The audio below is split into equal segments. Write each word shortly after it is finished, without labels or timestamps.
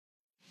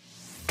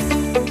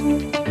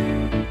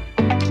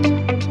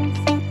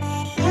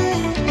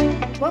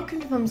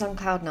Welcome to Mums on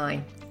Cloud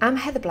 9. I'm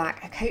Heather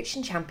Black, a coach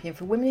and champion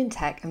for women in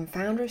tech and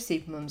founder of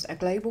Supermums, a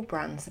global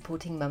brand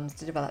supporting mums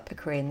to develop a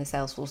career in the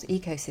Salesforce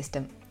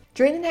ecosystem.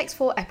 During the next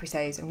 4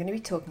 episodes, I'm going to be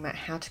talking about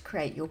how to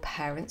create your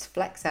Parents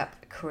Flex Up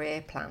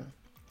career plan.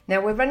 Now,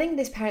 we're running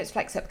this Parents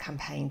Flex Up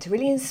campaign to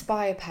really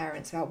inspire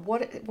parents about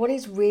what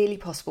is really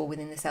possible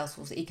within the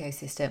Salesforce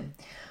ecosystem.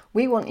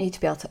 We want you to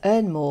be able to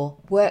earn more,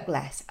 work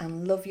less,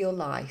 and love your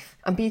life,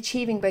 and be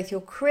achieving both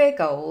your career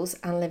goals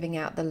and living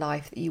out the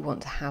life that you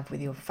want to have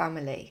with your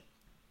family.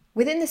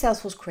 Within the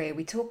Salesforce career,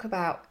 we talk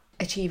about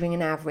achieving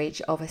an average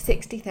of a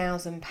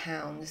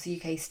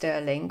 £60,000 UK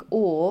sterling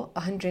or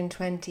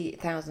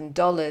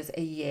 $120,000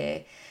 a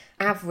year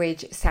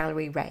average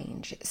salary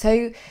range.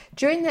 So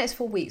during the next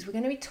 4 weeks, we're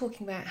going to be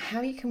talking about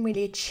how you can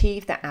really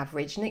achieve that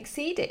average and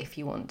exceed it if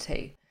you want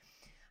to.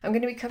 I'm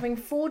going to be covering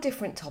 4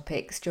 different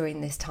topics during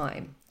this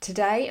time.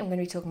 Today, I'm going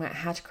to be talking about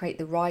how to create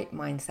the right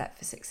mindset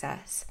for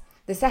success.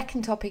 The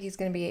second topic is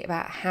going to be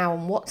about how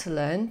and what to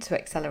learn to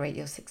accelerate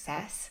your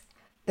success.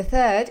 The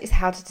third is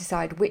how to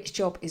decide which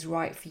job is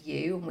right for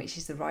you and which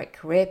is the right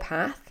career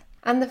path.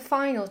 And the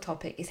final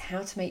topic is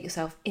how to make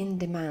yourself in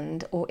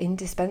demand or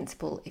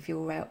indispensable if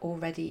you're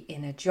already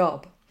in a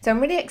job. So I'm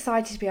really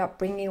excited to be out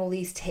bringing all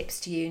these tips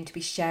to you and to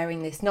be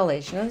sharing this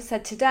knowledge. And as I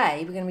said,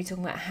 today we're going to be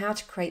talking about how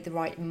to create the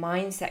right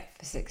mindset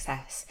for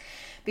success,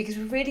 because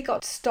we've really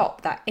got to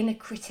stop that inner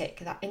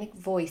critic, that inner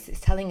voice that's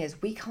telling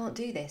us we can't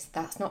do this,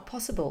 that's not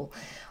possible.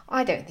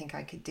 I don't think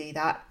I could do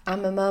that.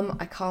 I'm a mum,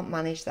 I can't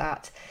manage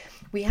that.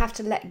 We have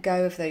to let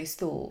go of those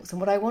thoughts. And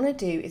what I want to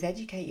do is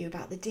educate you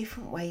about the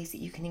different ways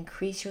that you can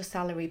increase your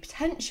salary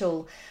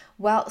potential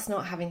whilst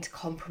not having to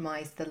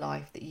compromise the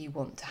life that you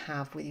want to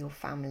have with your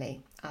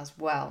family as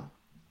well.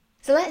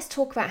 So let's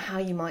talk about how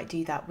you might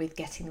do that with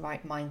getting the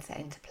right mindset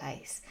into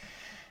place.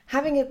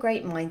 Having a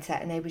great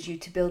mindset enables you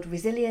to build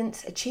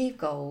resilience, achieve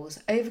goals,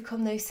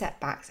 overcome those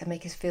setbacks, and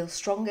make us feel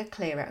stronger,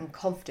 clearer, and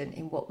confident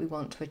in what we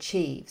want to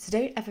achieve. So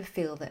don't ever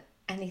feel that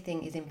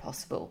anything is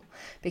impossible,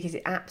 because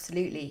it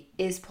absolutely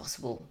is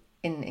possible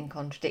in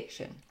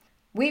contradiction.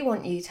 We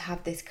want you to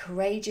have this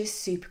courageous,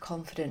 super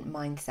confident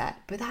mindset,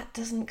 but that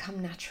doesn't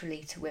come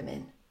naturally to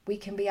women. We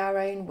can be our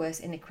own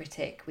worst inner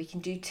critic. We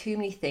can do too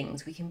many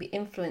things. We can be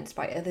influenced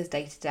by others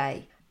day to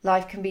day.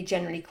 Life can be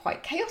generally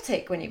quite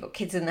chaotic when you've got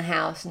kids in the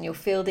house and you're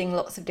fielding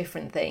lots of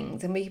different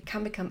things, and we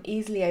can become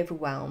easily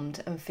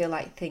overwhelmed and feel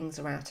like things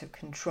are out of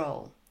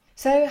control.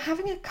 So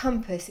having a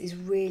compass is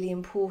really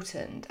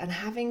important, and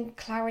having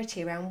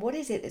clarity around what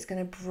is it that's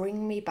going to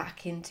bring me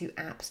back into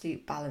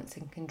absolute balance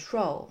and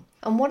control.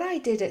 And what I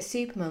did at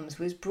Supermums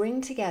was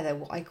bring together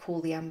what I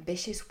call the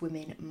ambitious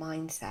women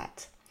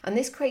mindset. And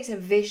this creates a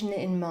vision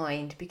in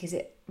mind because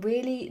it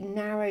really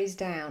narrows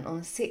down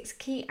on 6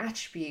 key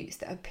attributes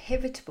that are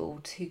pivotal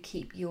to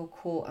keep your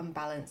core and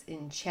balance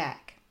in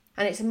check.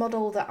 And it's a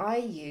model that I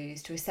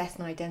use to assess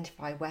and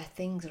identify where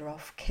things are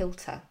off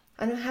kilter.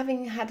 And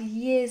having had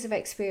years of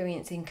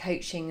experience in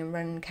coaching and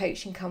run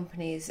coaching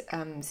companies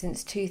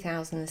since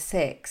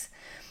 2006,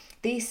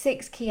 these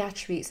 6 key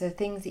attributes are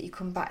things that you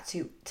come back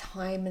to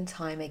time and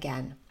time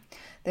again.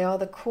 They are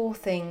the core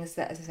things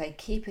that, as I say,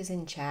 keep us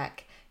in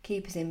check,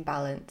 keep us in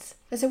balance.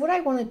 And so what I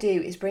want to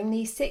do is bring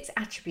these 6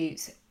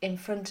 attributes in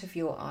front of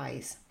your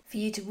eyes for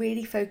you to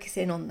really focus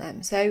in on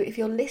them. So if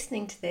you're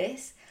listening to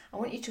this, I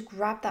want you to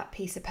grab that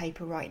piece of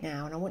paper right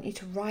now, and I want you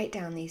to write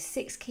down these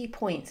 6 key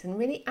points and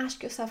really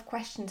ask yourself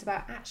questions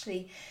about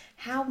actually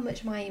how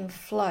much am I in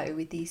flow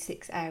with these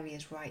 6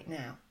 areas right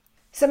now.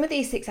 Some of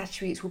these 6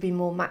 attributes will be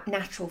more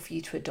natural for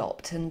you to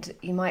adopt, and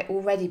you might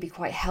already be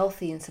quite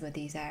healthy in some of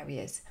these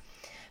areas.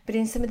 But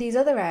in some of these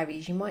other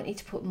areas, you might need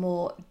to put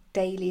more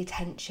daily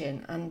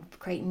attention and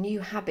create new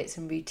habits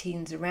and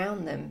routines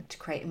around them to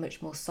create a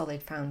much more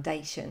solid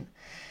foundation.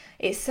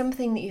 It's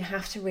something that you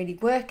have to really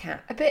work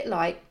at, a bit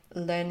like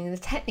learning the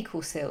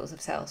technical skills of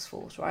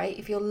Salesforce, right?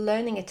 If you're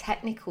learning a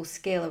technical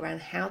skill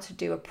around how to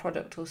do a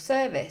product or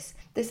service,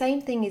 the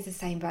same thing is the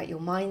same about your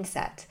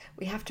mindset.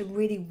 We have to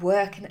really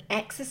work and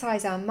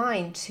exercise our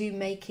mind to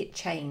make it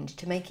change,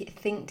 to make it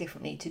think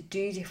differently, to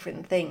do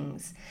different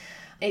things.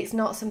 It's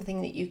not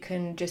something that you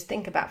can just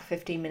think about for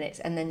 15 minutes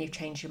and then you've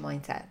changed your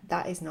mindset.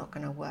 That is not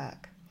going to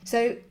work.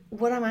 So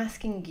what I'm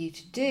asking you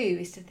to do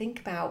is to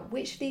think about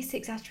which of these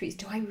 6 attributes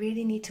do I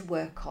really need to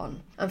work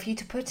on, and for you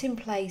to put in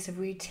place a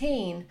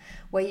routine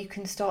where you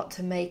can start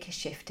to make a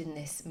shift in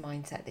this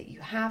mindset that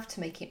you have to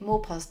make it more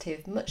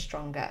positive, much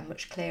stronger and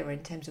much clearer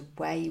in terms of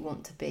where you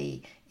want to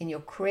be in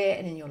your career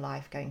and in your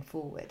life going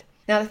forward.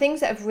 Now, the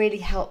things that have really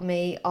helped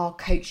me are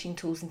coaching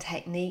tools and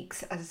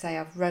techniques. As I say,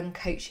 I've run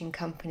coaching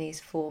companies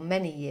for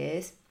many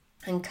years,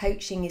 and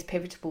coaching is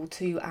pivotal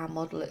to our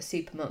model at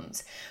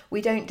Supermums.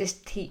 We don't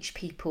just teach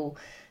people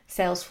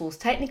Salesforce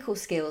technical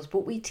skills,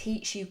 but we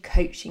teach you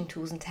coaching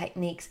tools and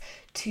techniques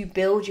to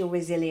build your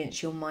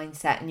resilience, your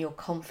mindset, and your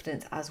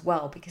confidence as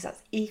well, because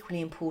that's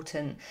equally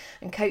important.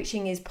 And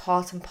coaching is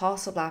part and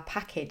parcel of our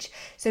package.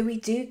 So we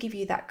do give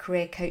you that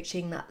career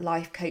coaching, that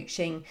life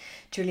coaching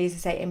to really, as I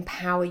say,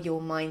 empower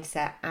your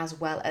mindset as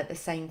well at the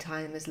same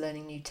time as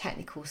learning new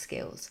technical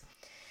skills.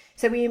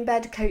 So we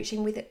embed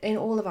coaching in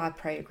all of our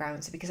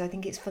programs because I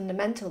think it's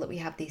fundamental that we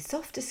have these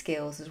softer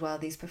skills as well,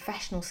 these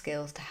professional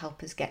skills to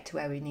help us get to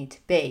where we need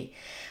to be.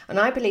 And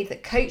I believe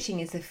that coaching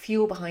is the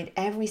fuel behind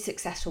every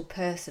successful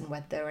person,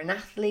 whether they're an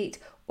athlete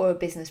or a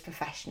business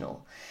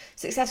professional.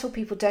 Successful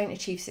people don't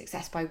achieve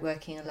success by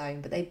working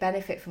alone, but they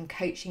benefit from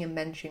coaching and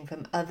mentoring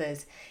from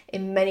others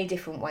in many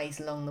different ways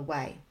along the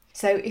way.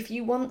 So if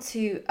you want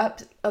to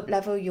up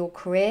level your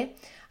career,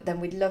 then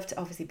we'd love to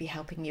obviously be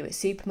helping you at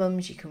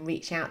Supermums. You can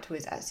reach out to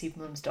us at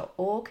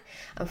supermums.org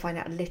and find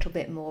out a little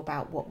bit more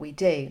about what we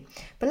do.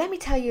 But let me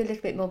tell you a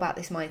little bit more about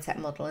this mindset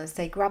model and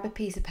say grab a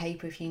piece of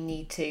paper if you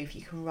need to, if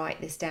you can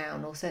write this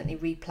down, or certainly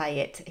replay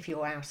it if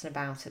you're out and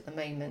about at the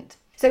moment.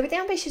 So with the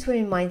Ambitious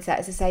Women Mindset,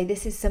 as I say,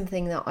 this is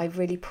something that I've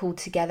really pulled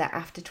together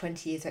after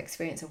 20 years of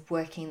experience of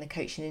working in the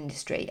coaching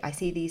industry. I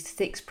see these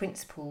 6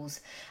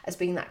 principles as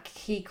being that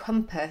key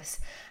compass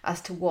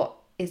as to what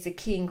is the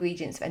key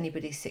ingredients of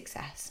anybody's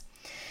success.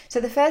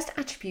 So the first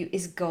attribute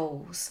is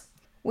goals.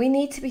 We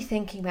need to be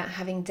thinking about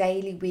having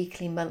daily,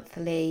 weekly,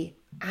 monthly,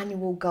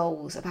 annual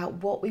goals about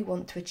what we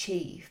want to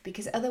achieve,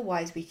 because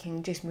otherwise we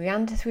can just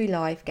meander through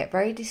life, get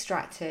very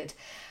distracted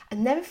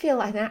and never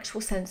feel an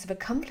actual sense of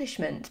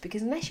accomplishment,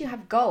 because unless you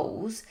have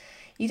goals,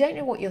 you don't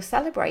know what you're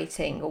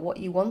celebrating or what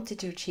you wanted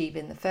to achieve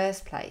in the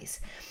first place.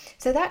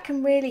 So that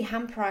can really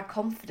hamper our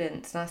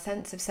confidence and our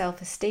sense of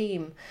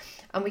self-esteem,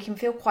 and we can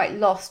feel quite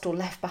lost or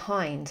left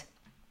behind.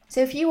 So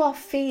if you are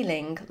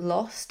feeling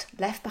lost,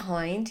 left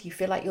behind, you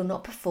feel like you're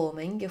not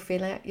performing, you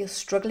feel like you're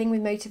struggling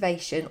with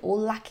motivation or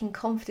lacking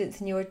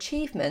confidence in your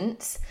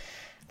achievements,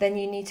 then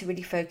you need to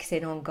really focus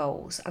in on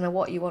goals. And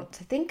what you want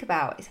to think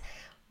about is,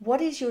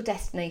 what is your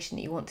destination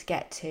that you want to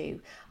get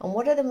to? And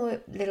what are the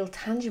more little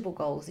tangible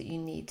goals that you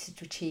need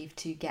to achieve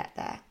to get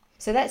there?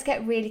 So let's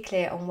get really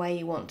clear on where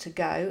you want to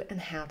go and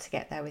how to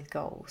get there with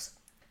goals.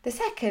 The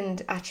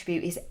second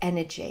attribute is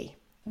energy.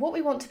 What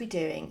we want to be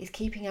doing is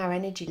keeping our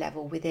energy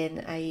level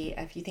within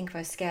if you think of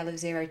a scale of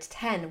 0 to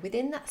 10,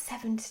 within that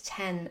 7 to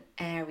 10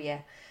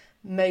 area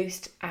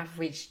most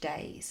average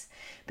days.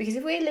 Because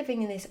if we're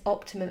living in this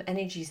optimum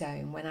energy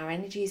zone, when our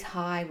energy is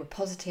high, we're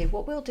positive,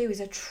 what we'll do is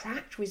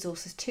attract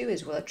resources to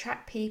us. We'll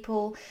attract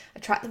people,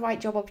 attract the right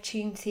job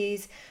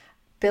opportunities,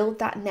 build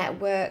that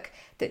network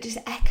that just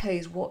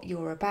echoes what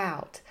you're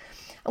about.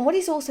 And what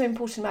is also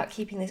important about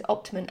keeping this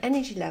optimum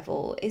energy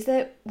level is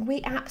that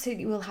we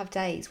absolutely will have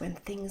days when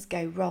things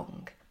go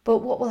wrong. But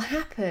what will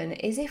happen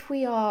is if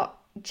we are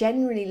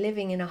generally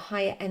living in a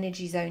higher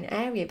energy zone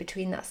area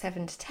between that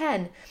 7 to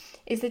 10,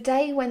 is the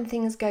day when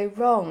things go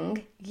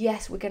wrong,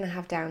 yes, we're going to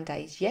have down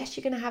days. Yes,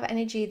 you're going to have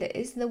energy that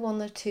isn't the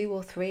 1 or 2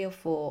 or 3 or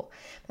 4.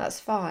 That's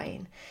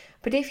fine.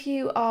 But if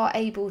you are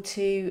able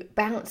to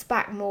bounce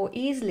back more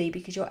easily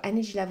because your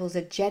energy levels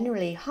are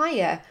generally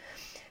higher,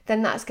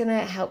 then that's going to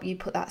help you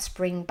put that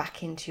spring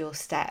back into your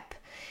step.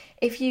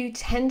 If you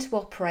tend to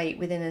operate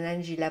within an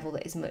energy level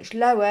that is much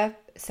lower,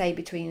 say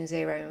between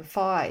 0 and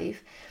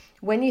 5,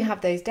 when you have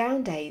those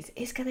down days,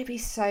 it's going to be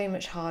so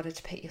much harder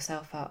to pick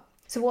yourself up.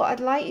 So what I'd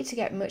like you to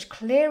get much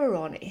clearer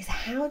on is,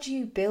 how do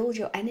you build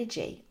your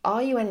energy?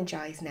 Are you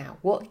energized now?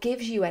 What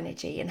gives you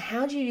energy? And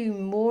how do you do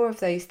more of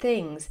those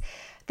things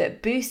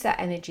that boost that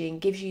energy and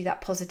gives you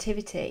that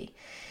positivity?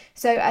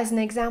 So as an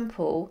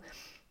example,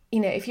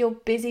 if you're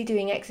busy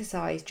doing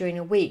exercise during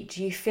a week,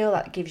 do you feel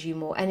that gives you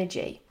more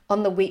energy?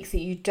 On the weeks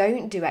that you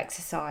don't do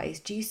exercise,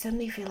 do you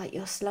suddenly feel like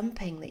you're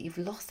slumping, that you've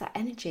lost that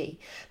energy?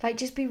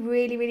 Just be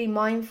really, really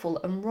mindful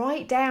and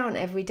write down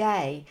every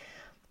day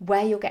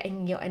where you're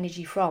getting your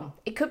energy from.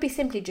 It could be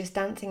simply just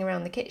dancing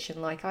around the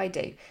kitchen like I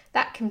do.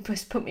 That can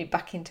just put me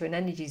back into an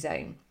energy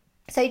zone.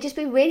 So just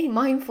be really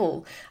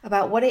mindful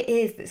about what it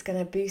is that's going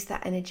to boost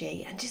that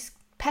energy, and just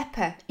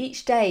pepper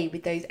each day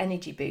with those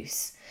energy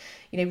boosts.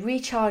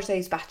 Recharge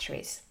those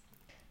batteries.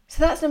 So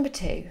that's number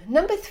 2.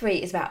 Number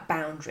 3 is about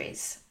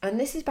boundaries. And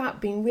this is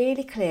about being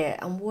really clear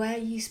on where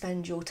you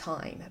spend your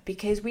time,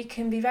 because we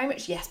can be very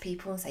much yes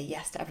people and say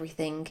yes to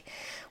everything.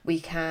 We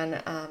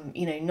can,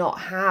 not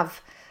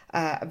have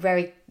a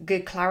very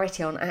good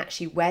clarity on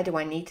actually where do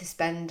I need to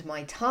spend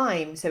my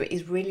time. So it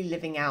is really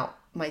living out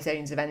my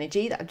zones of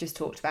energy that I've just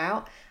talked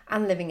about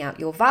and living out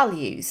your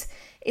values.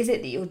 Is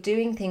it that you're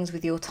doing things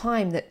with your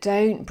time that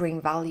don't bring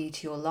value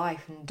to your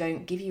life and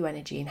don't give you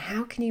energy? And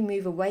how can you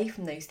move away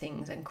from those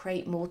things and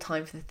create more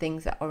time for the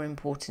things that are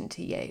important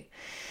to you?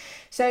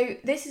 So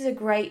this is a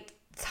great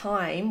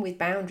time with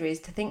boundaries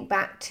to think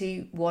back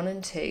to 1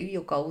 and 2,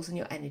 your goals and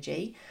your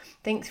energy.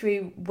 Think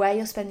through where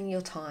you're spending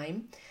your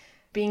time,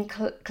 being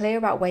clear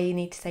about where you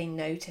need to say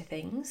no to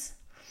things,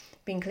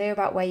 being clear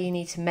about where you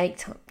need to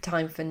make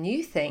time for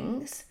new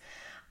things,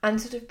 and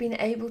sort of being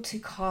able to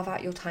carve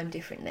out your time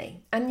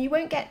differently. And you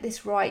won't get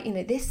this right,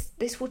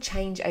 this will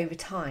change over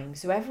time.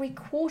 So every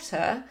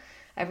quarter,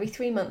 every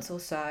 3 months or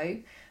so,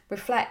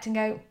 reflect and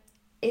go,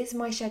 is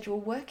my schedule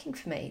working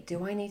for me?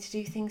 Do I need to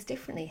do things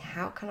differently?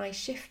 How can I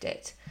shift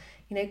it?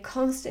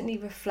 Constantly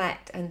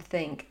reflect and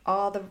think,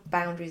 are the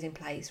boundaries in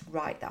place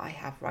right that I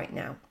have right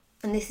now?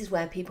 And this is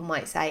where people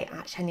might say,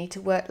 actually, I need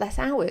to work less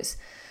hours.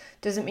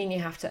 Doesn't mean you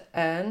have to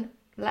earn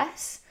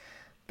less,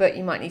 but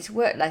you might need to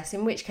work less,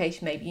 in which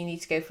case maybe you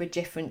need to go for a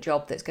different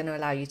job that's going to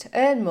allow you to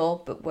earn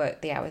more, but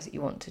work the hours that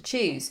you want to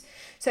choose.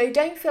 So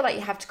don't feel like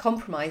you have to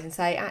compromise and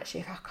say,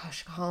 actually, oh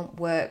gosh, I can't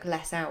work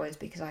less hours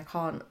because I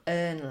can't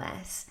earn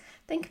less.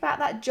 Think about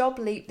that job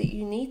leap that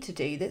you need to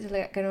do that's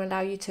going to allow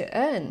you to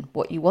earn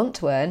what you want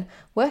to earn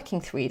working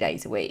 3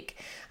 days a week.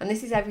 And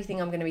this is everything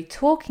I'm going to be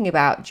talking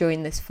about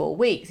during this 4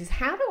 weeks, is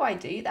how do I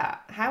do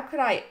that? How could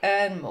I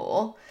earn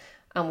more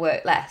and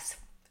work less?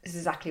 This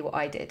is exactly what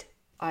I did.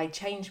 I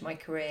changed my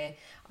career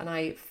and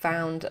I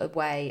found a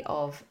way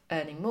of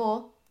earning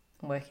more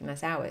and working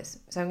less hours.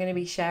 So I'm going to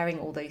be sharing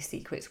all those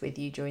secrets with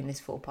you during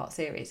this 4-part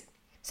series.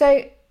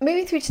 So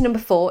moving through to number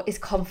 4 is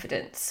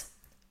confidence.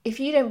 If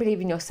you don't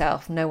believe in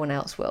yourself, no one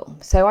else will.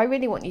 So I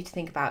really want you to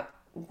think about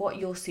what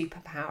your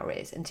superpower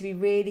is and to be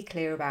really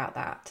clear about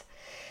that.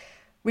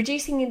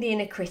 Reducing the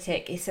inner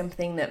critic is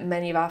something that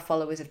many of our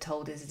followers have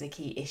told us is a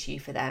key issue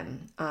for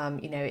them.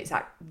 It's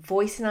that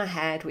voice in our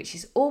head, which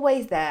is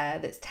always there,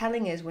 that's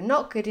telling us we're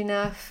not good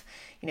enough,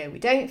 we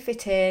don't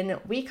fit in,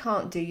 we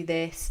can't do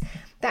this.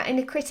 That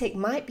inner critic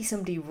might be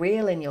somebody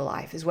real in your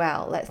life as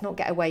well. Let's not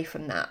get away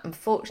from that.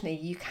 Unfortunately,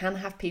 you can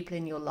have people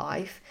in your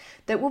life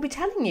that will be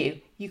telling you,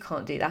 you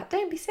can't do that.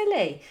 Don't be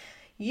silly.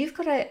 You've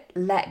got to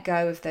let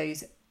go of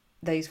those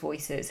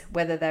voices,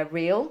 whether they're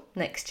real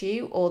next to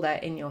you or they're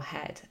in your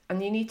head.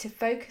 And you need to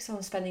focus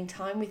on spending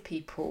time with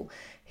people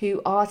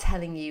who are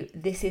telling you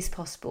this is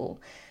possible.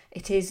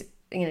 It is,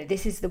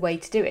 this is the way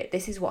to do it.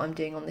 This is what I'm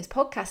doing on this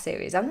podcast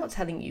series. I'm not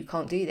telling you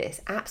can't do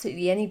this.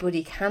 Absolutely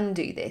anybody can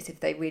do this if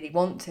they really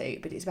want to,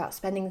 but it's about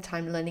spending the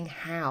time learning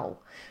how,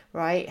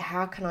 right?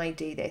 How can I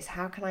do this?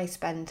 How can I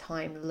spend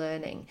time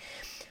learning?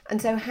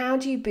 And so how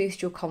do you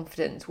boost your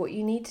confidence? What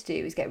you need to do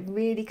is get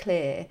really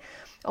clear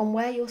on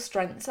where your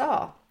strengths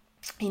are.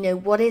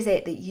 What is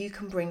it that you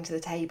can bring to the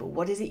table?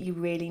 What is it you're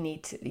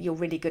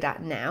really good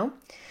at now?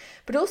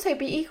 But also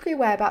be equally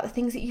aware about the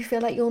things that you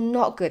feel like you're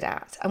not good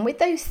at. And with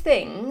those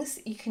things,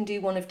 you can do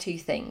one of two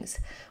things.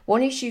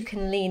 One is you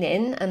can lean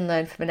in and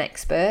learn from an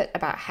expert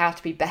about how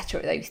to be better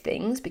at those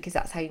things, because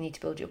that's how you need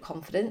to build your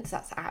confidence.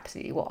 That's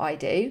absolutely what I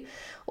do.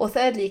 Or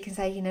thirdly, you can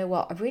say, you know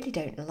what, I really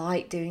don't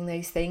like doing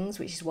those things,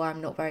 which is why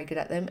I'm not very good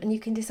at them. And you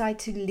can decide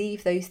to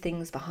leave those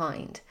things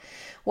behind.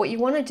 What you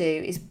want to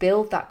do is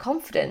build that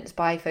confidence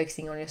by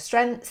focusing on your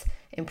strengths,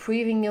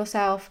 improving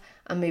yourself,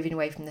 and moving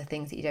away from the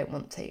things that you don't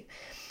want to.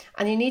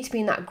 And you need to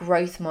be in that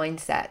growth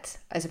mindset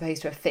as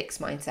opposed to a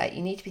fixed mindset.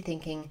 You need to be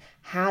thinking,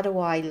 how do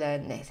I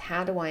learn this?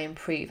 How do I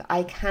improve?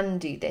 I can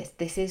do this.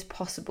 This is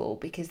possible,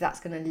 because that's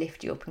going to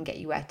lift you up and get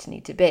you where you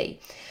need to be.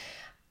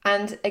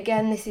 And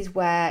again, this is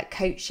where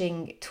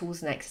coaching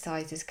tools and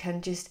exercises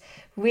can just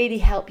really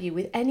help you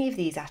with any of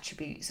these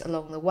attributes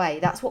along the way.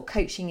 That's what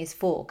coaching is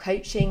for.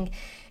 Coaching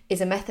is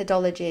a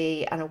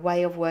methodology and a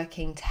way of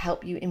working to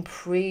help you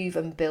improve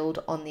and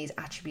build on these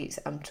attributes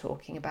that I'm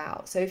talking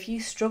about. So if you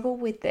struggle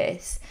with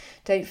this,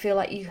 don't feel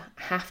like you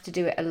have to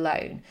do it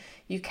alone.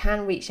 You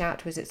can reach out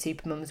to us at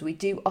Supermums. We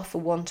do offer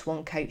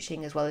one-to-one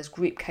coaching as well as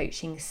group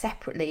coaching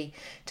separately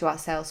to our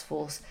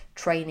Salesforce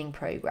training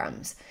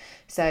programs.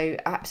 So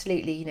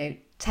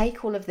absolutely,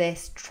 take all of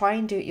this, try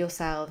and do it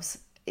yourselves.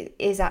 It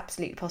is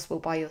absolutely possible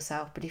by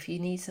yourself, but if you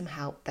need some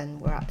help, then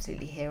we're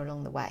absolutely here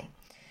along the way.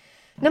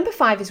 Number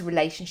 5 is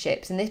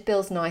relationships, and this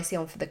builds nicely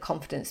on for the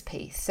confidence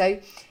piece. So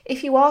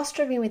if you are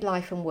struggling with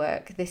life and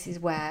work, this is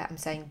where I'm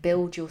saying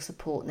build your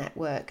support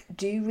network.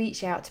 Do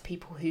reach out to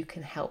people who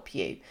can help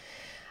you.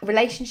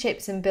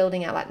 Relationships and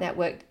building out that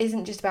network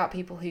isn't just about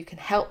people who can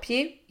help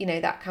you.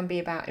 That can be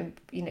about,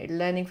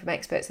 learning from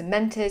experts and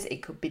mentors.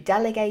 It could be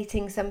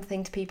delegating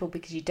something to people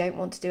because you don't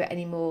want to do it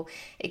anymore.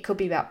 It could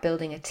be about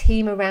building a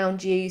team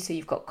around you so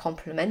you've got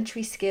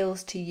complementary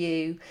skills to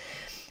you.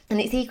 And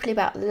it's equally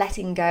about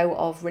letting go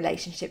of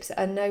relationships that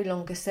are no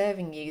longer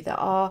serving you, that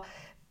are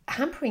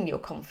hampering your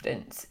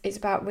confidence. It's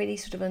about really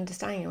sort of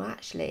understanding,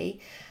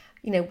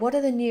 what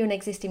are the new and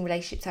existing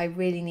relationships I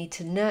really need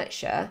to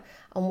nurture,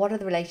 and what are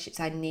the relationships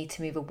I need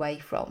to move away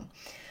from?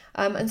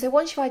 And so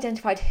once you've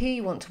identified who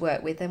you want to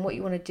work with, then what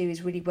you want to do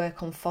is really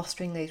work on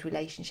fostering those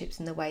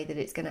relationships in the way that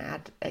it's going to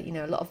add, a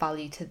lot of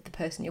value to the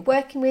person you're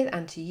working with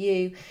and to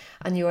you,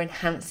 and you're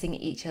enhancing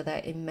each other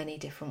in many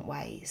different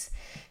ways.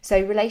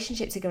 So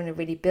relationships are going to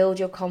really build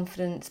your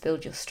confidence,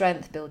 build your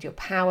strength, build your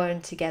power,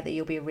 and together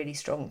you'll be a really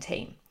strong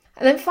team.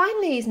 And then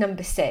finally is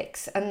number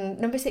 6,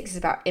 and number 6 is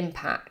about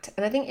impact.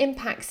 And I think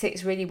impact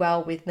sits really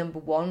well with number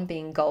 1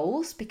 being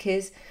goals,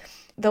 because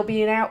there'll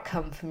be an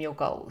outcome from your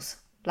goals.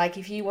 Like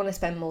if you want to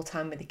spend more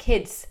time with the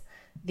kids,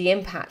 the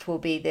impact will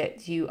be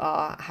that you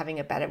are having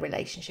a better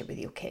relationship with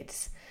your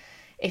kids.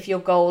 If your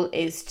goal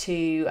is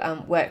to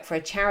work for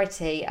a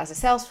charity as a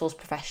Salesforce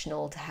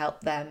professional to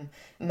help them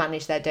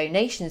manage their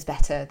donations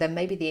better, then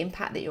maybe the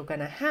impact that you're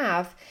going to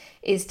have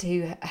is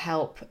to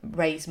help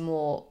raise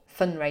more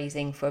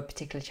fundraising for a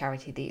particular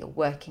charity that you're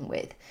working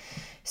with.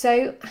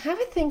 So have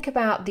a think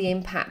about the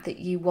impact that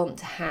you want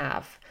to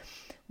have.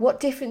 What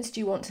difference do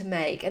you want to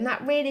make? And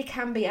that really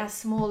can be as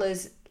small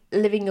as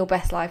living your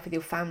best life with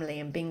your family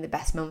and being the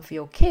best mum for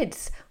your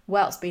kids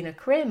whilst being a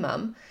career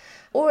mum.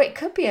 Or it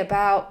could be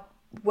about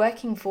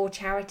working for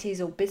charities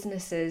or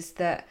businesses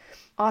that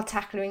are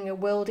tackling a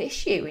world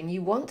issue and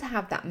you want to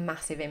have that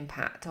massive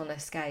impact on a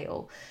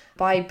scale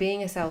by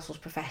being a Salesforce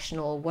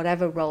professional,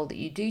 whatever role that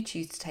you do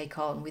choose to take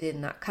on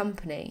within that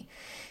company.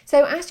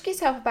 So ask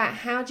yourself about,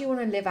 how do you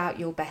want to live out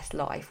your best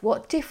life?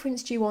 What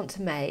difference do you want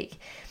to make?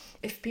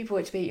 If people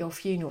were to be at your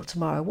funeral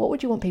tomorrow, what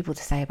would you want people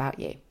to say about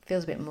you?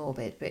 Feels a bit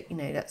morbid, but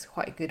that's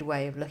quite a good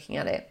way of looking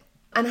at it.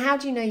 And how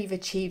do you know you've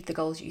achieved the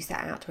goals you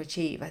set out to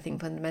achieve? I think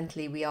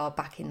fundamentally we are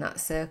back in that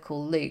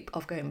circle loop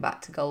of going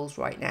back to goals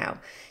right now.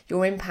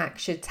 Your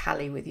impact should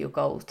tally with your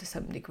goals to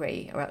some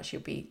degree, or else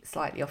you'll be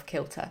slightly off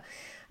kilter.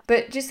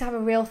 But just have a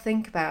real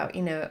think about,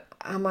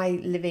 am I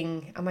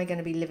going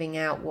to be living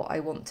out what I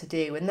want to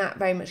do? And that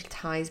very much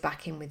ties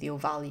back in with your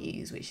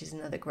values, which is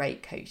another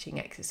great coaching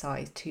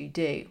exercise to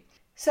do.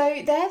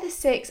 So they're the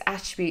 6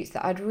 attributes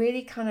that I'd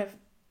really kind of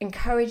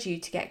encourage you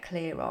to get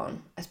clear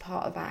on as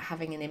part of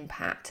having an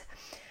impact.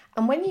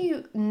 And when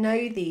you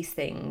know these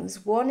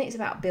things, one, it's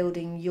about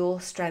building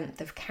your strength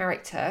of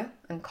character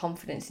and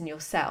confidence in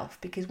yourself,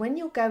 because when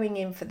you're going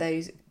in for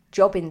those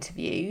job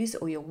interviews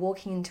or you're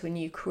walking into a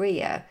new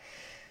career,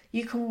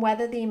 you can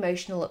weather the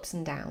emotional ups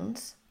and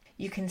downs.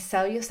 You can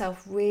sell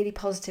yourself really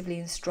positively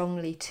and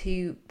strongly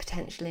to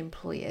potential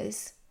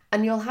employers,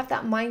 and you'll have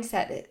that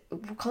mindset that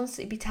will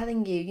constantly be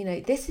telling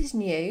you, this is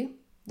new,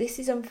 this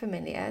is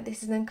unfamiliar,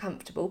 this is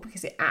uncomfortable,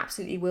 because it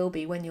absolutely will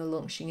be when you're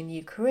launching a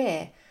new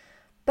career.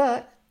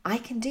 But I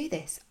can do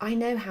this. I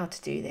know how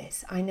to do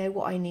this. I know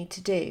what I need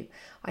to do.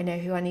 I know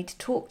who I need to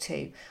talk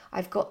to.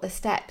 I've got the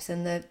steps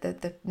and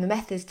the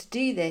methods to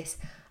do this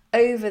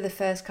over the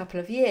first couple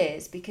of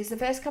years, because the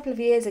first couple of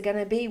years are going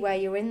to be where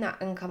you're in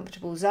that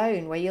uncomfortable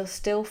zone, where you're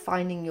still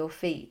finding your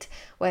feet,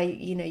 where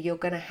you're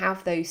going to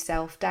have those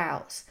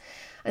self-doubts.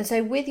 And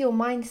so with your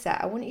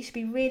mindset, I want you to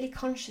be really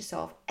conscious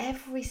of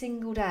every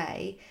single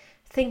day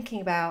thinking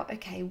about,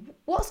 okay,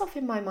 what's off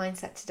in my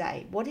mindset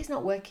today? What is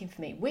not working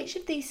for me? Which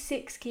of these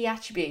 6 key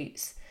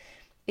attributes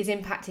is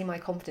impacting my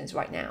confidence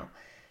right now?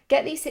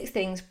 Get these 6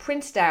 things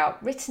printed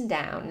out, written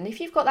down. And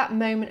if you've got that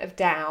moment of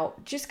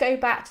doubt, just go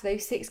back to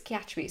those 6 key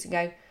attributes and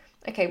go,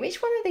 okay,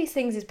 which one of these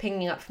things is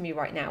pinging up for me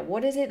right now?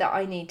 What is it that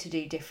I need to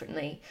do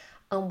differently?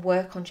 And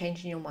work on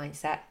changing your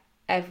mindset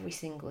every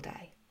single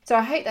day. So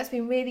I hope that's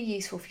been really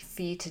useful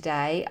for you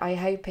today. I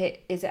hope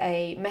it is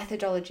a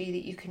methodology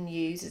that you can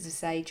use, as I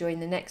say, during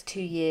the next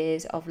 2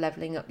 years of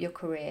levelling up your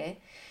career.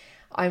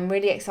 I'm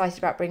really excited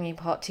about bringing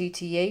part 2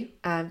 to you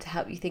to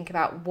help you think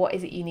about what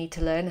is it you need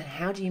to learn and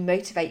how do you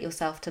motivate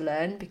yourself to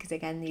learn, because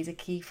again, these are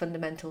key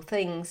fundamental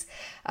things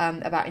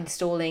about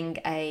installing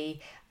a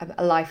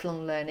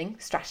lifelong learning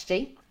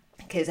strategy,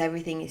 because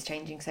everything is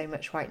changing so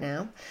much right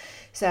now.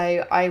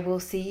 So I will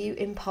see you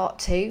in part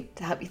 2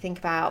 to help you think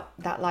about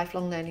that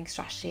lifelong learning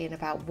strategy and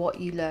about what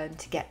you learn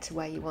to get to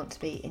where you want to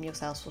be in your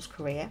Salesforce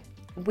career.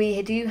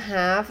 We do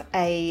have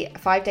a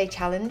 5-day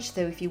challenge,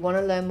 so if you want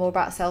to learn more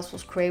about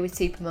Salesforce career with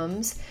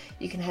Supermums,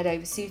 you can head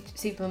over to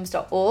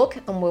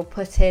supermums.org, and we'll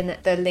put in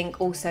the link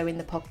also in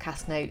the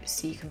podcast notes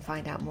so you can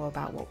find out more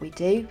about what we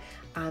do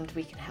and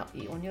we can help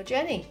you on your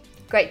journey.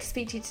 Great to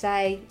speak to you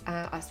today.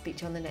 I'll speak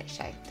to you on the next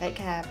show. Take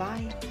care.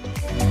 Bye.